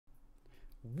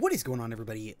What is going on,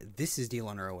 everybody? This is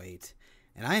DLunner08,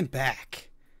 and I am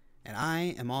back, and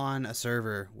I am on a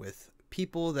server with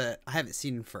people that I haven't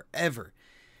seen in forever.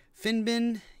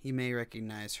 FinnBinn, you may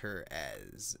recognize her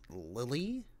as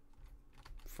Lily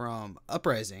from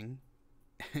Uprising.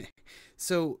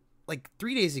 So, like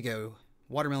 3 days ago,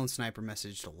 WatermelonSniper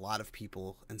messaged a lot of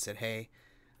people and said, hey,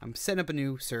 I'm setting up a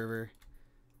new server.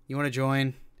 You want to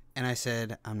join? And I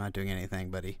said, I'm not doing anything,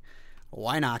 buddy.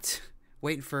 Why not?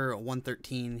 Waiting for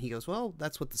 113. He goes, well,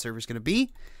 that's what the server's going to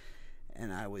be.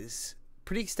 And I was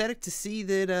pretty ecstatic to see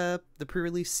that the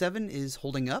pre-release 7 is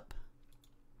holding up.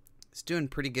 It's doing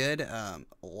pretty good. A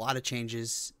lot of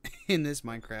changes in this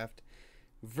Minecraft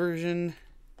version.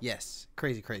 Yes,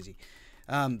 crazy, crazy.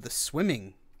 The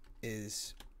swimming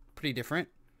is pretty different.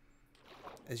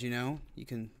 As you know, you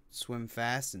can swim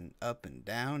fast and up and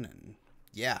down, and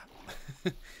yeah.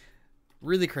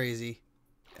 Really crazy.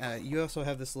 You also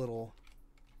have this little...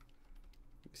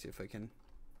 Let me see if I can...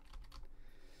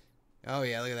 Oh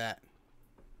yeah, look at that.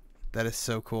 That is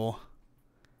so cool.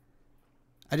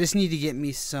 I just need to get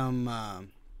me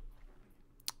some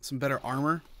better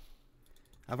armor.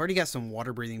 I've already got some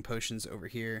water breathing potions over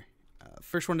here.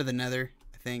 First one to the nether,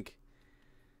 I think.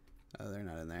 Oh, they're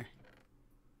not in there.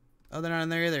 Oh, they're not in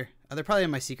there either. Oh, they're probably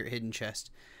in my secret hidden chest.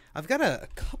 I've got a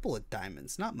couple of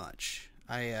diamonds, not much.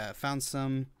 I found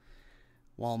some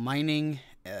while mining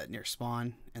near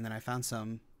spawn, and then I found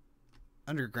some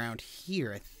underground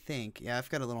here, I think. Yeah, I've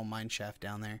got a little mine shaft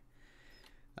down there.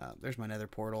 There's my nether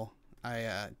portal.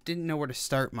 I didn't know where to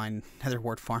start my nether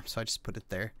wart farm, so I just put it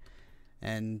there.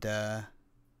 And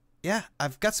yeah,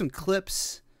 I've got some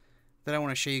clips that I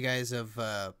want to show you guys of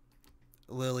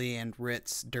Lily and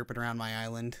Ritz derping around my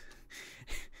island.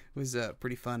 It was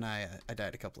pretty fun. I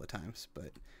died a couple of times,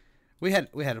 but we had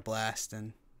a blast.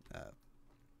 And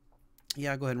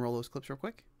yeah, I'll go ahead and roll those clips real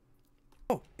quick.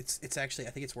 Oh, it's actually, I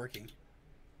think it's working.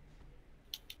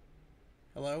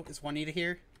 Hello, is Juanita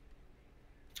here?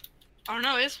 I don't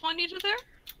know. Is Juanita there?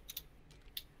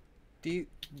 Do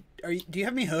you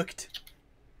have me hooked?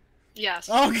 Yes.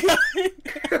 Oh god.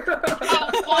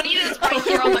 Oh, Juanita's right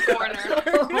here on the corner.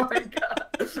 Oh my god.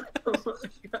 Oh my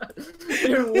god.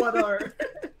 Dude, what are?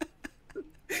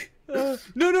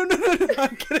 No,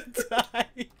 I'm gonna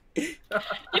die. You know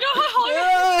how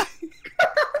hard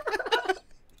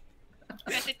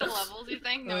Can I take the levels, you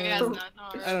think? No, he has none.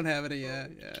 Oh, right. I don't have it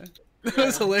yet, yeah. That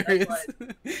was hilarious.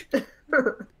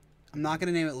 I'm not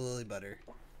gonna name it Lily Butter.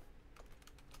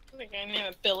 I think I name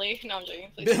it Billy. No, I'm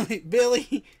joking. Please.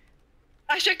 Billy.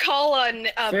 I should call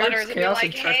Butters and be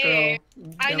like, hey.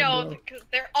 I know, because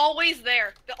they're always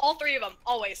there. All three of them,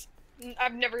 always.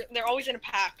 They're always in a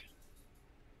pack.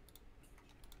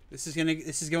 This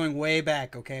is going way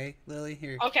back, okay, Lily?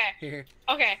 Here. Okay. Here.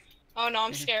 Okay. Oh no,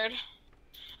 I'm scared.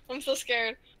 I'm so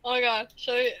scared. Oh my god.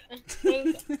 Should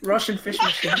I... Russian fish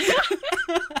machine.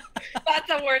 That's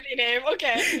a worthy name.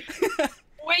 Okay.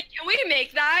 Wait, can we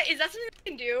make that? Is that something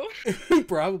we can do?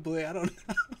 Probably. I don't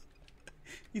know.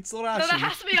 You'd slow down. No, that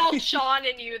has to be all Sean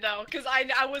and you though, because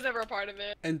I was never a part of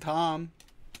it. And Tom.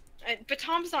 But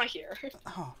Tom's not here.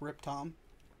 Oh, rip Tom.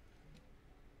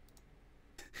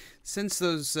 Since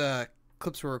those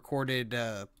clips were recorded,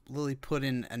 Lily put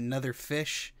in another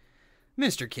fish,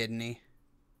 Mr. Kidney.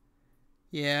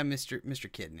 Yeah,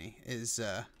 Mr. Kidney is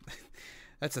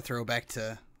that's a throwback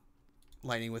to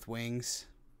Lightning with Wings,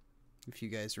 if you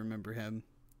guys remember him.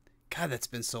 God, that's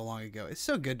been so long ago. It's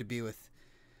so good to be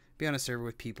on a server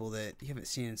with people that you haven't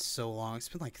seen in so long. It's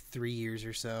been like 3 years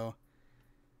or so.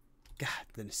 God,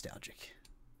 the nostalgic.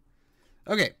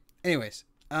 Okay, anyways,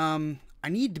 I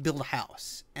need to build a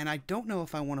house, and I don't know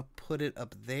if I want to put it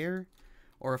up there,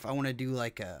 or if I want to do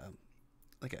like a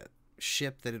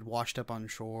ship that had washed up on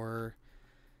shore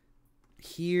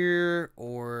here,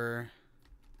 or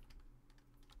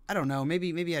I don't know.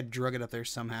 Maybe I drug it up there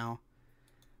somehow.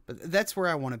 But that's where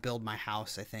I want to build my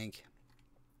house, I think.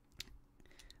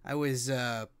 I was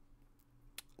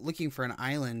looking for an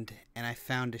island, and I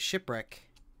found a shipwreck.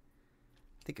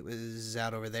 I think it was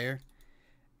out over there.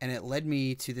 And it led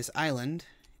me to this island,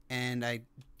 and I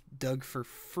dug for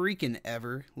freaking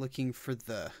ever, looking for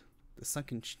the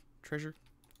sunken treasure.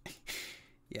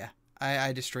 Yeah,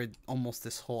 I destroyed almost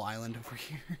this whole island over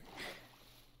here.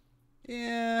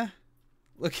 Yeah,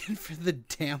 looking for the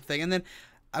damn thing. And then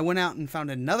I went out and found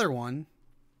another one,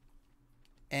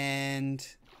 and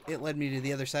it led me to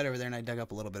the other side over there, and I dug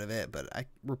up a little bit of it, but I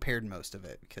repaired most of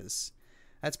it, because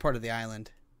that's part of the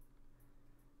island.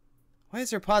 Why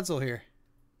is there Podzol here?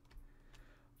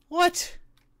 What?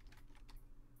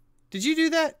 Did you do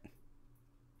that?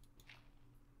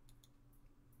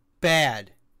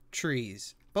 Bad.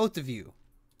 Trees. Both of you.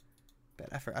 Bad.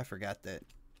 I forgot that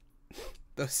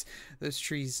those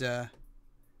trees,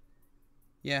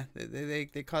 yeah,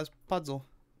 they cause puzzle.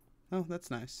 Oh,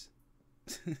 that's nice.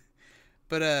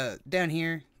 But down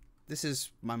here, this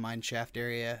is my mine shaft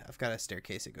area. I've got a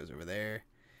staircase that goes over there.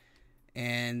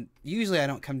 And usually I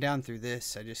don't come down through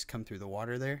this. I just come through the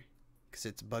water there because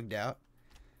it's bugged out.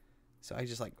 So I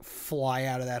just like fly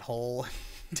out of that hole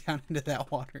down into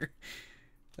that water.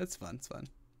 That's fun. It's fun.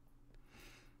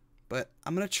 But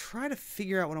I'm going to try to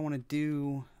figure out what I want to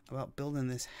do about building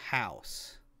this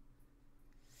house.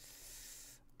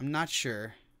 I'm not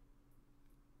sure.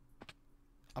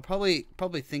 I'll probably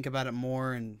think about it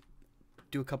more and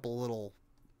do a couple little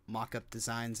mock-up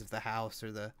designs of the house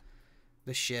or the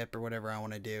ship or whatever I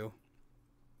want to do.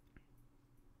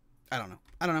 I don't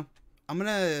know. I'm going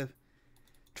to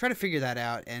try to figure that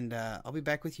out, and I'll be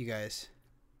back with you guys.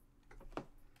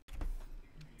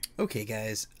 Okay,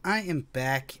 guys. I am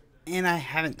back, and I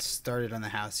haven't started on the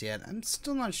house yet. I'm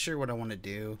still not sure what I want to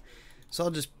do, so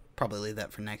I'll just probably leave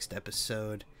that for next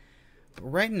episode. But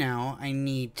right now, I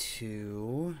need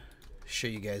to show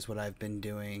you guys what I've been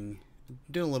doing.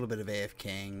 Doing a little bit of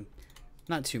AFKing.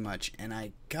 Not too much. And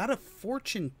I got a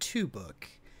Fortune 2 book.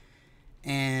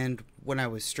 And when I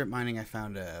was strip mining, I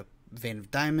found a vein of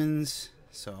diamonds.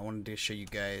 So I wanted to show you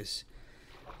guys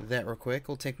that real quick.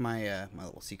 We'll take my my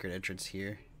little secret entrance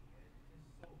here.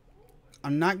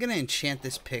 I'm not going to enchant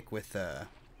this pick with... oh,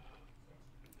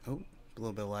 a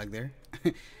little bit of lag there.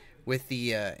 With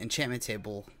the enchantment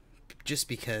table... Just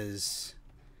because,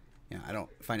 you know, I don't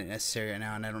find it necessary right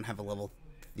now, and I don't have a level,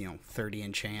 30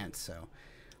 enchant, so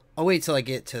I'll wait till I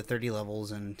get to 30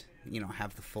 levels and,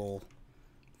 have the full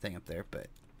thing up there. But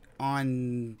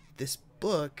on this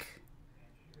book,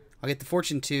 I'll get the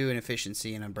Fortune 2 and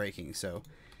Efficiency and Unbreaking, so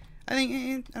I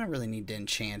think I don't really need to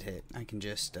enchant it. I can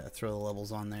just throw the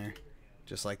levels on there,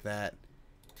 just like that.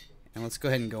 And let's go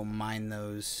ahead and go mine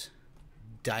those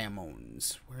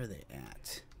diamonds. Where are they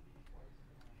at?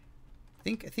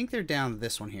 I think they're down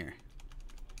this one here.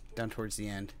 Down towards the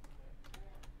end.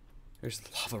 There's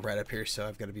lava right up here, so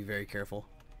I've got to be very careful.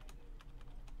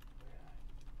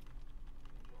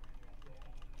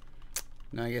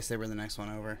 No, I guess they were the next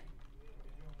one over.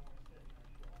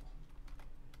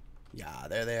 Yeah,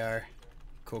 there they are.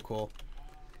 Cool.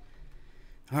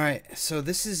 Alright, so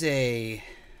this is an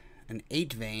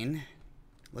 8 vein.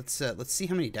 Let's see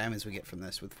how many diamonds we get from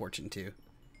this with Fortune 2.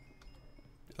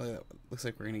 Oh, looks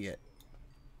like we're gonna get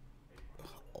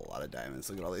a lot of diamonds.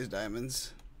 Look at all these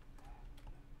diamonds.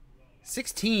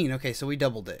 16. Okay, so we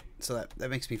doubled it. So that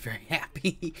makes me very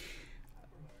happy.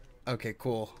 Okay,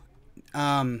 cool.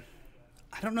 I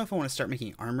don't know if I want to start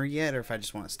making armor yet or if I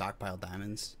just want to stockpile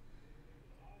diamonds.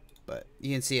 But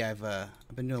you can see I've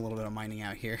been doing a little bit of mining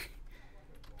out here.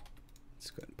 Let's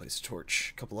go ahead and place a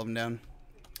torch. A couple of them down.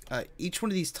 Each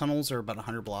one of these tunnels are about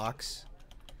 100 blocks.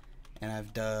 And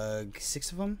I've dug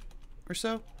 6 of them or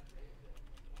so.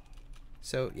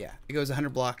 So, yeah, it goes 100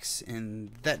 blocks in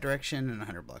that direction and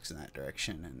 100 blocks in that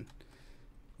direction. And,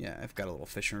 yeah, I've got a little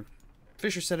fisher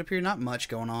set up here. Not much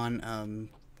going on.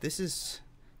 This is...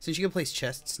 Since you can place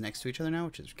chests next to each other now,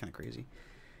 which is kind of crazy.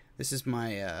 This is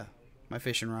my my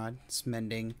fishing rod. It's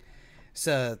mending. It's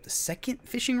the second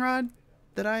fishing rod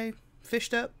that I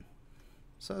fished up.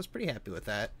 So I was pretty happy with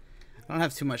that. I don't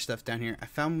have too much stuff down here. I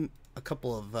found a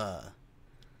couple of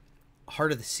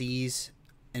Heart of the Seas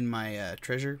in my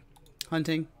treasure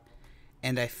hunting,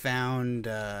 and I found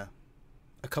a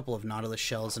couple of nautilus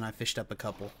shells, and I fished up a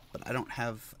couple, but I don't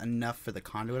have enough for the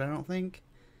conduit, I don't think,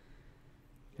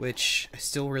 which I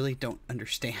still really don't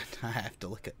understand. I have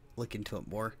to look into it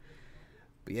more.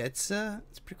 But yeah, it's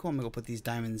pretty cool. I'm gonna go put these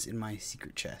diamonds in my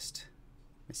secret chest,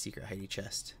 my secret Heidi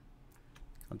chest.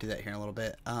 I'll do that here in a little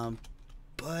bit.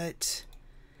 But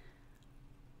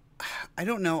I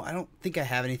don't know. I don't think I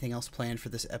have anything else planned for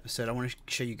this episode. I want to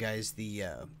show you guys the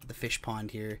fish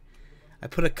pond here. I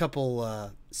put a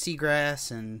couple seagrass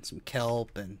and some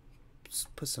kelp and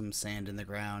put some sand in the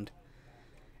ground.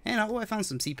 And I found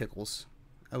some sea pickles.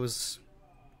 I was,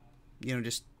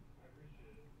 just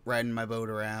riding my boat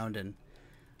around, and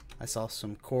I saw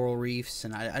some coral reefs,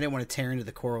 and I didn't want to tear into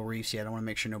the coral reefs yet. I want to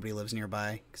make sure nobody lives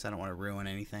nearby because I don't want to ruin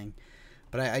anything.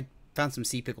 But I found some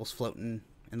sea pickles floating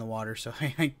in the water, so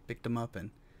I picked them up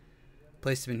and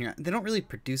placed them in here. They don't really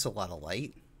produce a lot of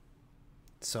light,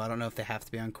 so I don't know if they have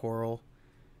to be on coral.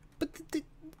 But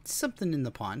something in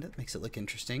the pond that makes it look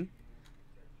interesting.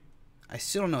 I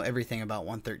still don't know everything about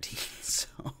 113, so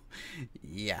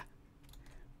yeah.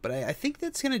 But I think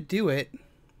that's going to do it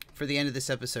for the end of this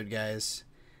episode, guys.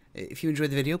 If you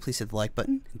enjoyed the video, please hit the like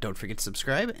button. Don't forget to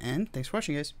subscribe, and thanks for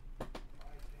watching, guys.